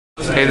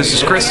Hey, this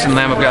is Chris and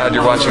Lamb of God.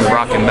 You're watching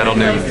Rock and Metal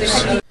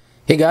News.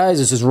 Hey guys,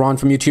 this is Ron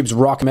from YouTube's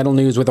Rock and Metal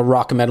News with a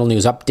Rock and Metal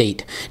News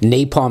update.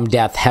 Napalm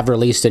Death have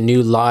released a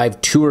new live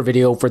tour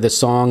video for the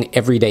song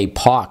Everyday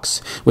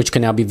Pox, which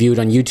can now be viewed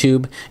on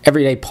YouTube.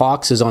 Everyday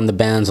Pox is on the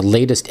band's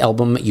latest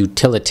album,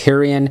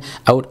 Utilitarian,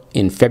 out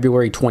in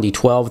February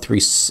 2012 through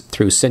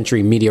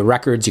Century Media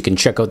Records. You can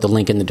check out the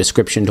link in the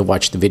description to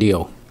watch the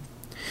video.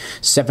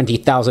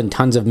 70,000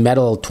 Tons of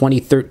Metal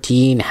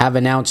 2013 have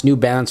announced new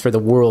bands for the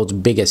world's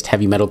biggest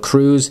heavy metal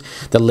cruise.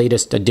 The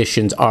latest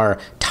additions are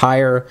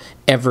Tyre,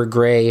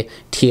 Evergrey,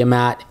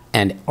 Tiamat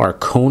and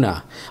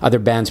Arkona. Other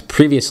bands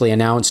previously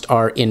announced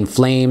are In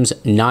Flames,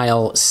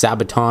 Nile,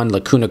 Sabaton,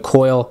 Lacuna,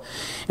 Coil,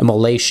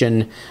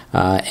 Immolation,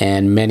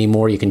 and many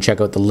more. You can check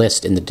out the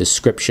list in the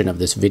description of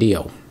this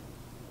video.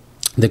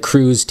 The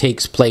cruise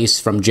takes place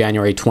from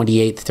January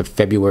 28th to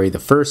February the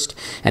 1st,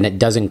 and it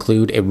does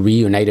include a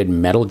Reunited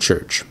metal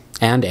church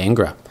and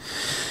Angra.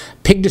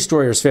 Pig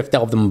Destroyer's fifth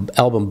album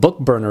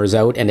Bookburner is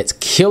out, and it's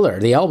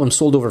killer. The album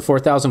sold over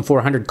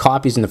 4,400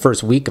 copies in the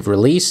first week of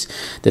release.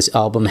 This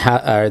album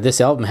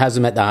has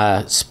them at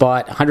the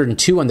spot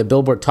 102 on the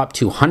Billboard Top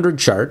 200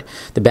 chart.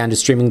 The band is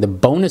streaming the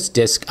bonus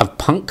disc of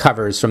punk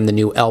covers from the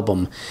new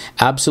album.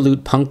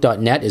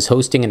 AbsolutePunk.net is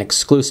hosting an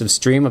exclusive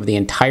stream of the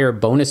entire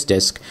bonus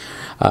disc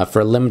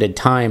for a limited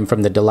time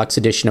from the deluxe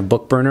edition of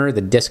Bookburner.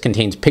 The disc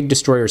contains Pig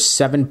Destroyer's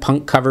 7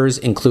 punk covers,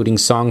 including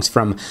songs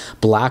from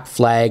Black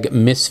Flag,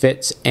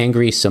 Misfits,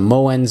 Angry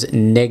Samoans,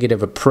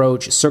 Negative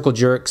Approach, Circle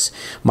Jerks,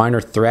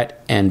 Minor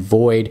Threat, and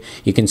Void.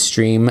 You can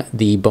stream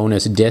the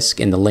bonus disc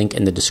in the link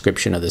in the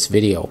description of this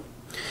video.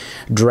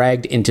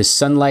 Dragged into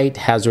Sunlight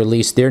has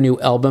released their new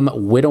album,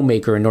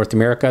 Widowmaker, in North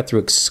America through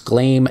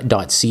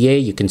exclaim.ca.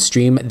 You can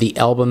stream the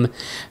album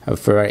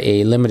for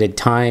a limited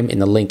time in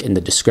the link in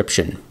the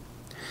description.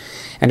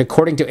 And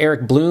according to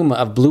Eric Bloom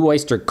of Blue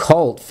Oyster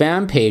Cult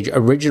fan page,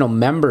 original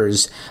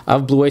members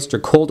of Blue Oyster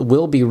Cult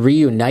will be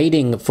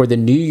reuniting for the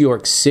New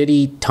York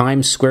City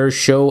Times Square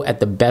show at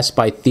the Best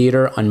Buy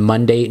Theater on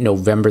Monday,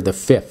 November the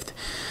 5th.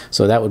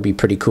 So that would be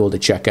pretty cool to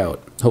check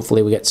out.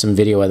 Hopefully we get some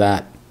video of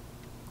that.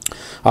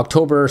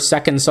 October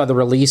 2nd saw the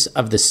release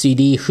of the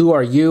CD Who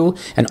Are You?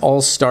 An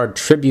all-star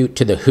tribute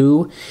to The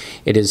Who.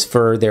 It is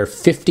for their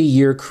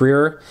 50-year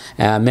career.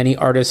 Many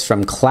artists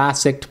from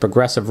classic to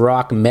progressive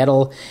rock,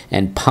 metal,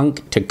 and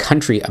punk to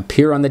country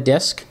appear on the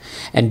disc.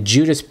 And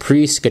Judas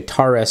Priest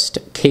guitarist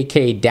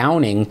KK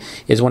Downing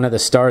is one of the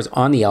stars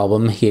on the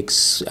album. He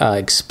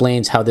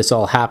explains how this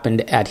all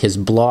happened at his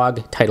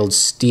blog titled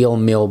Steel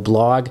Mill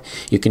Blog.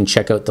 You can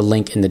check out the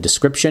link in the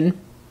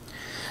description.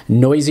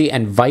 Noisy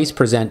and Vice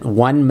present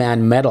One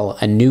Man Metal,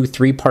 a new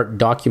 3-part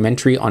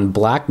documentary on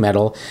black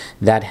metal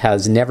that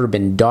has never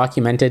been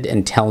documented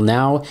until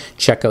now.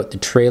 Check out the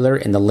trailer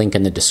in the link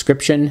in the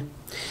description.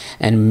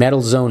 And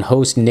Metal Zone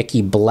host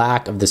Nikki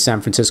Black of the San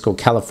Francisco,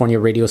 California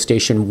radio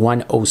station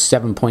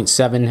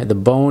 107.7 The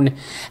Bone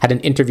had an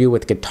interview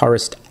with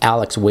guitarist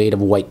Alex Wade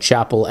of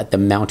Whitechapel at the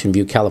Mountain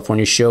View,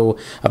 California show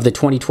of the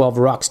 2012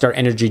 Rockstar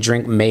Energy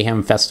Drink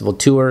Mayhem Festival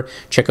Tour.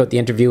 Check out the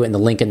interview and the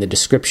link in the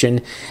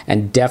description,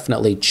 and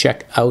definitely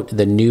check out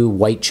the new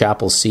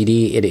Whitechapel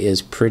CD. It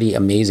is pretty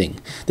amazing.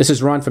 This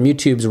is Ron from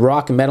YouTube's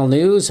Rock and Metal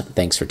News.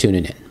 Thanks for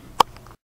tuning in.